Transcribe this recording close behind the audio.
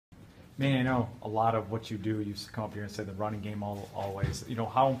Manny, I know a lot of what you do, you used to come up here and say the running game always. You know,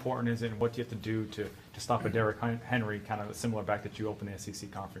 how important is it and what do you have to do to stop a Derrick Henry, kind of a similar back that you opened the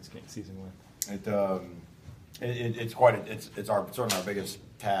SEC conference season with? It's quite certainly our biggest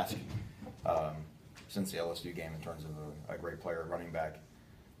task since the LSU game in terms of a great player at running back,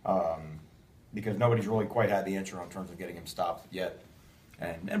 because nobody's really quite had the answer in terms of getting him stopped yet,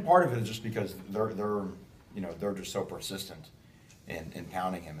 and part of it is just because they're just so persistent in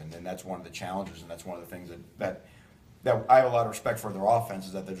pounding him, and that's one of the challenges, and that's one of the things that I have a lot of respect for their offense,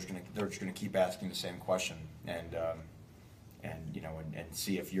 is that they're just gonna keep asking the same question and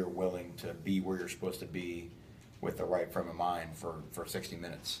see if you're willing to be where you're supposed to be with the right frame of mind for 60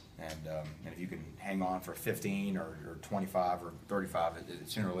 minutes, and if you can hang on for 15 or 25 or 35,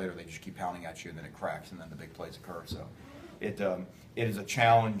 sooner or later they just keep pounding at you, and then it cracks, and then the big plays occur. So it is a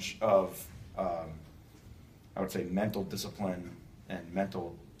challenge of I would say mental discipline and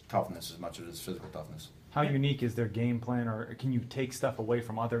mental toughness as much as it's physical toughness. How unique is their game plan, or can you take stuff away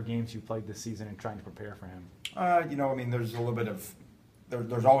from other games you played this season and trying to prepare for him? I mean, there's a little bit of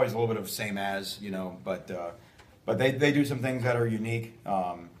there's always a little bit of same as, but they do some things that are unique,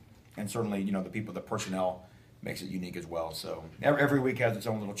 and certainly the personnel makes it unique as well. So every week has its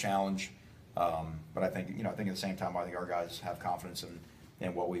own little challenge, but I think at the same time I think our guys have confidence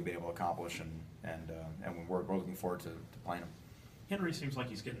in what we've been able to accomplish, and we're looking forward to playing them. Henry seems like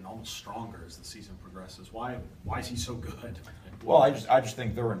he's getting almost stronger as the season progresses. Why is he so good? Well, I just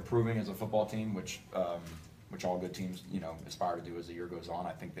think they're improving as a football team, which all good teams aspire to do as the year goes on.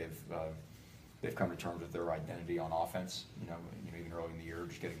 I think they've come to terms with their identity on offense. Even early in the year,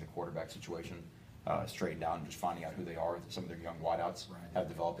 just getting the quarterback situation straightened out and just finding out who they are. Some of their young wideouts have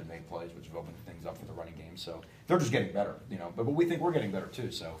developed and made plays, which have opened things up for the running game. So they're just getting better, But we think we're getting better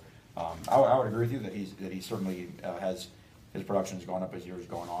too. So I would agree with you that he certainly has. His production has gone up as years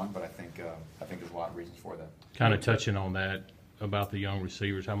going on, but I think there's a lot of reasons for that. Kind of touching on that about the young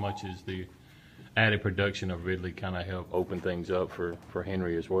receivers, how much is the added production of Ridley kind of help open things up for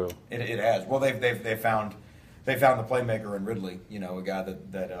Henry as well? It has. Well, they found the playmaker in Ridley. A guy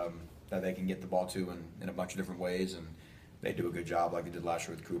that they can get the ball to in a bunch of different ways, and they do a good job, like they did last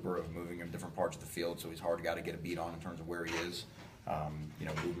year with Cooper, of moving him different parts of the field. So he's hard to get a beat on in terms of where he is.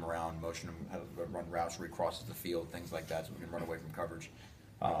 Move him around, motion him, run routes where he crosses the field, things like that, so we can run away from coverage.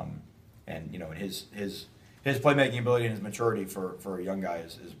 His playmaking ability and his maturity for a young guy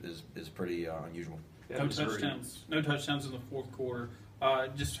is pretty unusual. No touchdowns in the fourth quarter.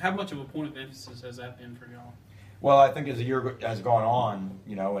 Just how much of a point of emphasis has that been for y'all? Well, I think as the year has gone on,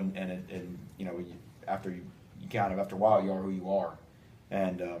 after a while you are who you are,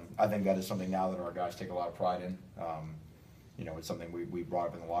 and I think that is something now that our guys take a lot of pride in. It's something we brought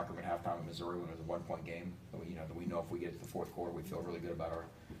up in the locker room at halftime in Missouri when it was a one-point game. That we know if we get to the fourth quarter, we feel really good about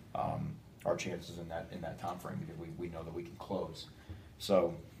our chances in that time frame, because we know that we can close.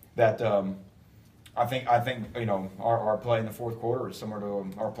 So that I think our play in the fourth quarter is similar to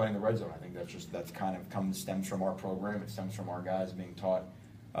our play in the red zone. I think that's kind of stems from our program. It stems from our guys being taught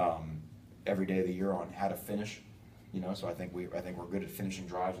every day of the year on how to finish. So I think we're good at finishing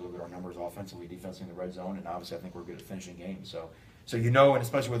drives. Look at our numbers offensively, defensively in the red zone, and obviously I think we're good at finishing games. So and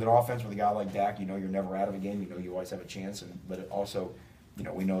especially with an offense with a guy like Dak, you're never out of a game. You always have a chance, but it also,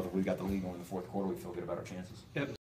 we know that we've got the lead going in the fourth quarter. We feel good about our chances. Yep.